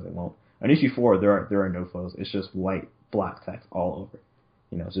photos, sometimes they won't. On issue 4, there are no photos. It's just white, black text all over.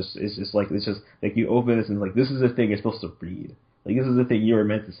 It's just like you open this and like this is the thing you're supposed to read. Like this is the thing you were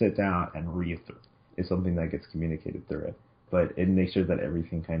meant to sit down and read through. It's something that gets communicated through it. But it makes sure that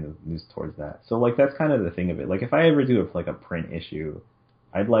everything kind of moves towards that. So like that's kind of the thing of it. Like if I ever do a print issue,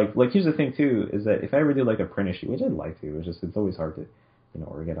 I'd like here's the thing too, is that if I ever do like a print issue, which I'd like to, it's always hard to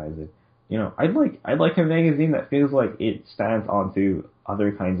organize it. I'd like a magazine that feels like it stands onto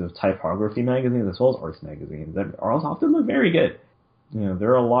other kinds of typography magazines as well as arts magazines that are often look very good. There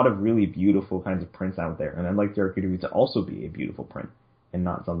are a lot of really beautiful kinds of prints out there, and I'd like the Art Critic Review to also be a beautiful print. And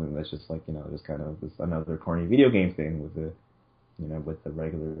not something that's just like, just kind of this another corny video game thing with the, with the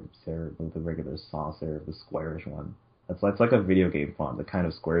regular sans serif, the squarish one. That's like a video game font, the kind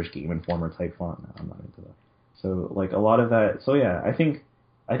of squarish Game Informer type font. No, I'm not into that. So like a lot of that. So yeah, I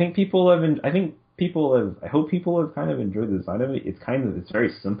hope people have kind of enjoyed the design of it. It's very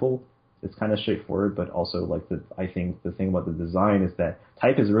simple. It's kind of straightforward, but also like I think the thing about the design is that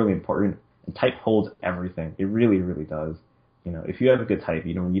type is really important, and type holds everything. It really, really does. If you have a good type,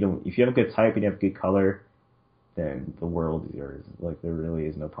 if you have a good type and you have good color, then the world is yours. Like there really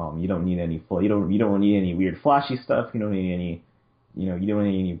is no problem. You don't need any you don't need any weird flashy stuff. You don't need any, you don't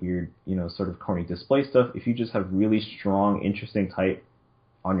need any weird, sort of corny display stuff. If you just have really strong, interesting type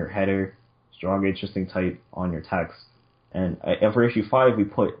on your header, strong, interesting type on your text, and for issue 5 we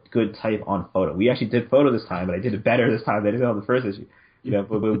put good type on photo. We actually did photo this time, but I did it better this time than I did on the first issue.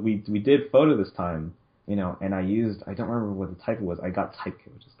 But we did photo this time. And I don't remember what the type it was. I got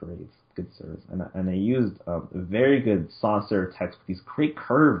Typekit, which is great. It's good service. And I used a very good sans serif text with these great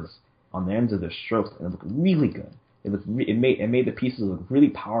curves on the ends of the strokes, and it looked really good. It made the pieces look really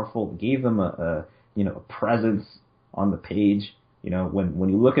powerful. It gave them a presence on the page. When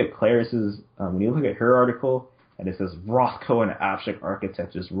you look at Claris's, when you look at her article, and it says Rothko and Abstract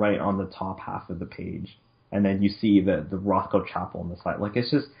Architect just right on the top half of the page. And then you see the Rothko Chapel on the side. Like, it's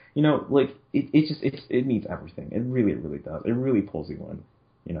just, like, it needs everything. It really does. It really pulls you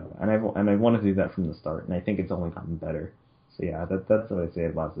in, and I wanted to do that from the start, and I think it's only gotten better. So yeah, that's what I say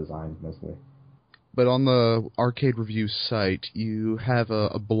about design, mostly. But on the Arcade Review site, you have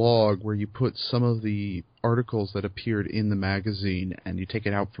a blog where you put some of the articles that appeared in the magazine, and you take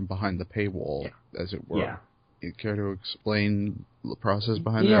it out from behind the paywall, as it were. Yeah. You care to explain the process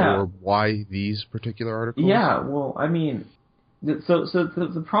behind that, or why these particular articles? Yeah, well, I mean, so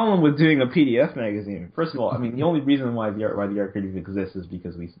the problem with doing a PDF magazine, first of all, I mean, the only reason why the Arcade Review exists is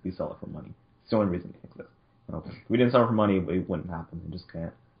because we sell it for money. It's the only reason it exists. If we didn't sell it for money, it wouldn't happen. It just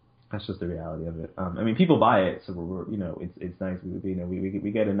can't. That's just the reality of it. I mean, people buy it, so we're it's nice.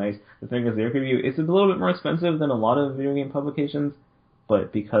 We get a nice. The thing is, the Arcade Review, it's a little bit more expensive than a lot of video game publications,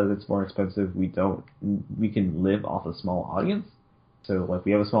 but because it's more expensive, we can live off a small audience. So like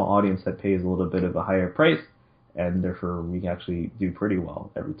we have a small audience that pays a little bit of a higher price, and therefore we actually do pretty well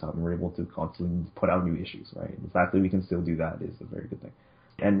every time. We're able to constantly put out new issues, right? The fact that we can still do that is a very good thing.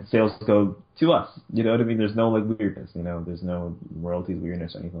 And sales go to us, you know what I mean? There's no like weirdness, there's no royalties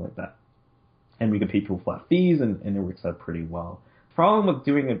weirdness or anything like that. And we can pay people flat fees, and it works out pretty well. The problem with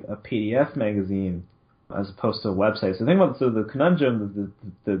doing a PDF magazine as opposed to a website, so the conundrum,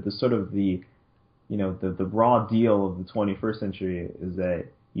 the sort of the raw deal of the 21st century is that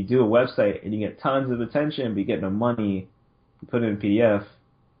you do a website and you get tons of attention, but you get no money. You put it in PDF,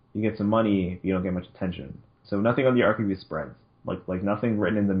 you get some money, you don't get much attention. So nothing on the Arcade Review spreads. Like nothing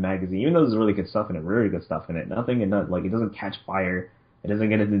written in the magazine, even though there's really good stuff in it, really good stuff in it. Nothing, and like it doesn't catch fire. It doesn't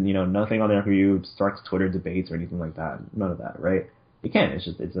get into, nothing on the Arcade Review starts Twitter debates or anything like that. None of that, right? You can't. It's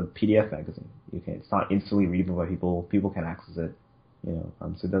a PDF magazine. You can't. It's not instantly readable by people. People can access it,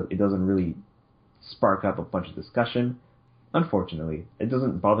 so it doesn't really spark up a bunch of discussion. Unfortunately, it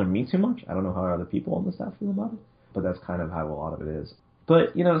doesn't bother me too much. I don't know how other people on the staff feel about it, but that's kind of how a lot of it is.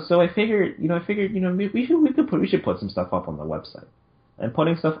 But, so I figured, we should put some stuff up on the website. And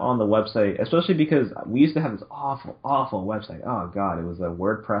putting stuff on the website, especially because we used to have this awful website. Oh god, it was a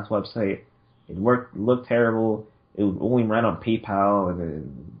WordPress website. It looked terrible. It only ran on PayPal, and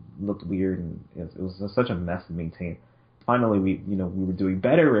it looked weird, and it was such a mess to maintain. Finally, we were doing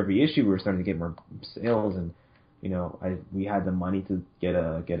better every issue. We were starting to get more sales, and we had the money to get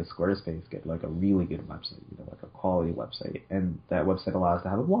a Squarespace, get like a really good website, like a quality website, and that website allows us to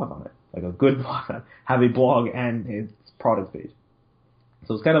have a blog on it, like a good blog, have a blog and its product page.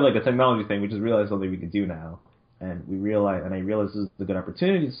 So it's kind of like a technology thing. We just realized something we could do now, and I realized this is a good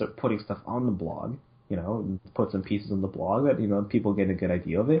opportunity to start putting stuff on the blog, and put some pieces on the blog that people get a good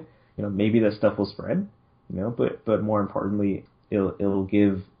idea of it. Maybe that stuff will spread, but more importantly, it'll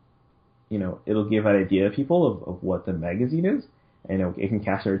give an idea to people of what the magazine is, and it can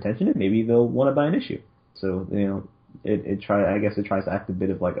catch their attention, and maybe they'll want to buy an issue. So, it tries to act a bit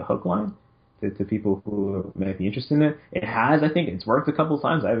of like a hook line to people who might be interested in it. I think it's worked a couple of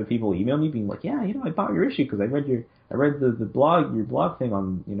times. I have people email me being like, yeah, I bought your issue because I read your blog thing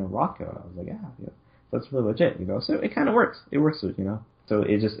on, Rothko. I was like, yeah, that's really legit, So it kind of works. It works, So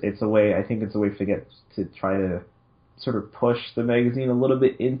it's a way, I think it's a way to try to sort of push the magazine a little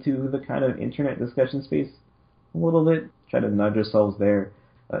bit into the kind of internet discussion space a little bit, try to nudge ourselves there.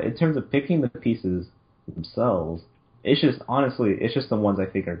 In terms of picking the pieces themselves, it's just the ones I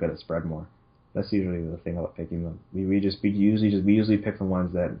think are going to spread more. That's usually the thing about picking them. We usually pick the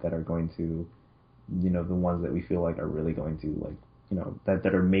ones that are going to, the ones that we feel like are really going to, like,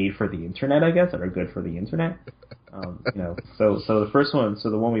 that are made for the internet, I guess, that are good for the internet. So the first one, so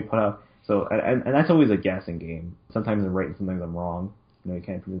the one we put out, so, and that's always a guessing game. Sometimes I'm right and sometimes I'm wrong. You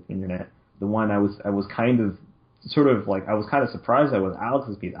can't predict the internet. The one I was kind of surprised that was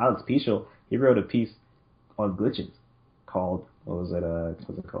Alex's piece. Alex Pichel, he wrote a piece on glitches called, what's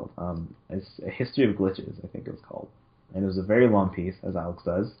it called? It's A History of Glitches, I think it was called. And it was a very long piece, as Alex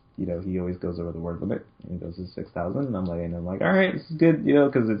does. He always goes over the word limit, and he goes to 6,000, and I'm like, all right, this is good,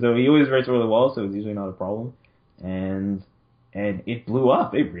 because he always writes really well, so it's usually not a problem. And it blew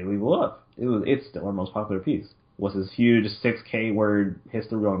up. It really blew up. It's still our most popular piece. Was this huge 6K word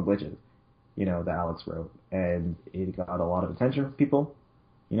history on glitches, that Alex wrote, and it got a lot of attention from people,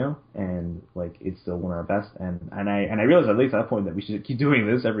 and like it's still one of our best. And I realized at least at that point that we should keep doing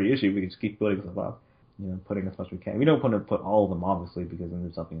this every issue. We could just keep putting stuff up, putting as much as we can. We don't want to put all of them obviously because then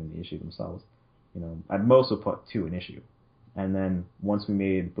there's something in the issue themselves. At most we'll put 2 an issue, and then once we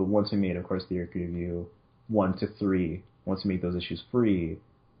made of course the Arcade Review 1 to 3. Once we make those issues free,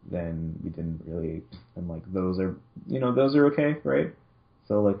 then we didn't really, and like those are okay, right?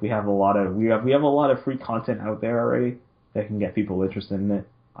 So like we have a lot of free content out there already that can get people interested in it.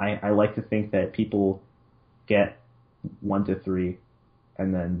 I like to think that people get 1 to 3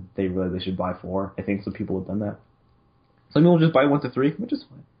 and then they realize they should buy 4. I think some people have done that. Some people just buy 1 to 3, which is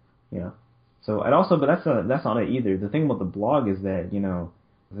fine. You know. So but that's not it either. The thing about the blog is that, you know,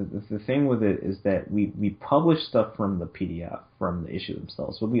 the thing with it is that we publish stuff from the PDF, from the issue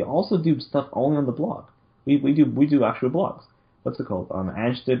themselves, but we also do stuff only on the blog. We do actual blogs. What's it called?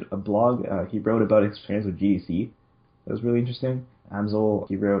 Ange did a blog. He wrote about his experience with GDC. That was really interesting. Amzol,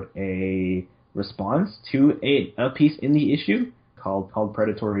 he wrote a response to a piece in the issue called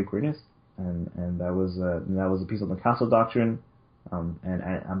Predatory Queerness, and that was a piece on the Castle Doctrine. And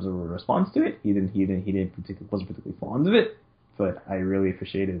Amzol responds to it. He wasn't particularly fond of it, but I really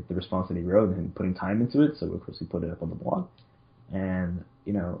appreciated the response that he wrote and putting time into it. So of course we put it up on the blog, and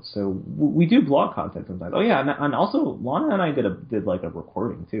you know, so we do blog content sometimes. Oh yeah, and also Lana and I did like a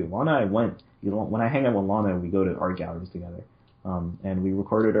recording too. Lana and I went, you know, when I hang out with Lana, we go to art galleries together, and we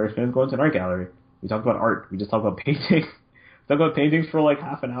recorded our experience going to an art gallery. We talked about art. We just talked about painting. Talked about paintings for like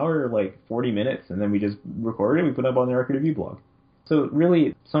half an hour or like 40 minutes, and then we just recorded it and we put it up on the Arcade Review blog. So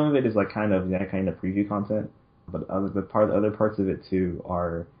really, some of it is like kind of that kind of preview content, but other parts of it too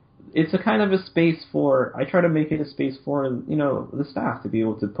are, it's a kind of a space for, I try to make it a space for, you know, the staff to be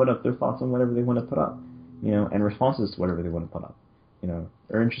able to put up their thoughts on whatever they want to put up, you know, and responses to whatever they want to put up, you know,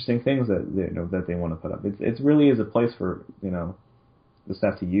 or interesting things that they want to put up. It really is a place for, you know, the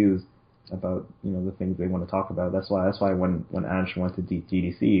staff to use about, you know, the things they want to talk about. That's why when Ange went to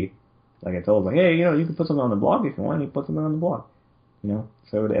GDC, like I told him, like, hey, you know, you can put something on the blog if you want, you can put something on the blog. You know,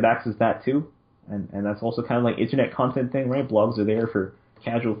 so it acts as that too, and that's also kind of like internet content thing, right? Blogs are there for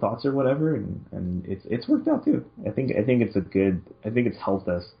casual thoughts or whatever, and it's worked out too. I think it's helped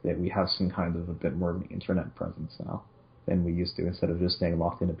us that we have some kind of a bit more of an internet presence now than we used to, instead of just staying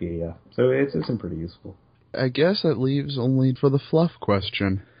locked in a PDF. So it's been pretty useful. I guess that leaves only for the fluff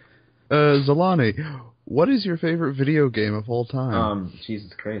question. Zalani, what is your favorite video game of all time?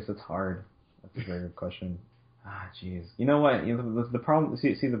 Jesus Christ, that's hard. That's a very good question. Jeez. You know what? You know, the problem.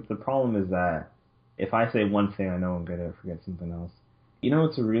 The problem is that if I say one thing, I know I'm gonna forget something else. You know,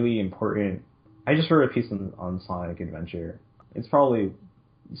 it's a really important. I just wrote a piece on Sonic Adventure. It's probably.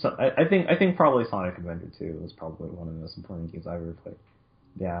 I think probably Sonic Adventure 2 was probably one of the most important games I've ever played.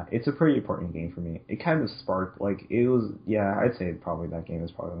 Yeah, it's a pretty important game for me. It kind of sparked, like, it was. Yeah, I'd say probably that game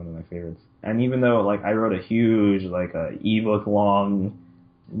is probably one of my favorites. And even though, like, I wrote a huge, like, a ebook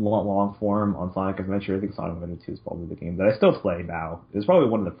long form on Sonic Adventure, I think Sonic Adventure 2 is probably the game that I still play now. It was probably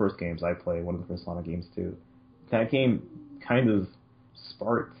one of the first games I played, one of the first Sonic games too. That game kind of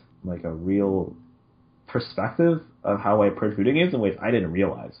sparked like a real perspective of how I approach video games in ways I didn't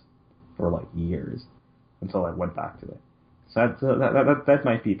realize for like years until I went back to it. So that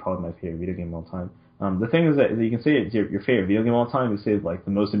might be probably my favorite video game of all time. The thing is that you can say it's your favorite video game of all time. You say like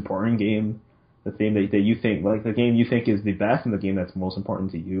the most important game, the thing that you think, like the game you think is the best and the game that's most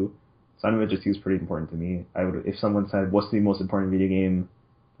important to you. Sonic Adventure 2 is pretty important to me. If someone said, what's the most important video game,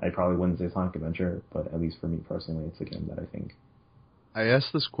 I probably wouldn't say Sonic Adventure, but at least for me personally, it's a game that I think. I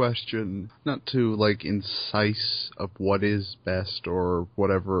asked this question not to like incise of what is best or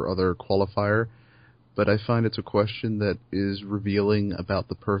whatever other qualifier, but I find it's a question that is revealing about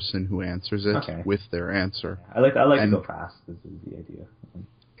the person who answers it with their answer. I like to go fast. This is the idea.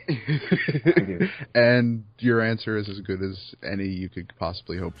 And your answer is as good as any you could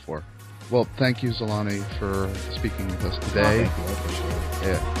possibly hope for. Well, thank you, Zalani, for speaking with us today. Thank you. I appreciate it.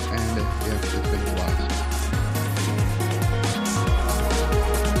 Yeah, and it's been a blast.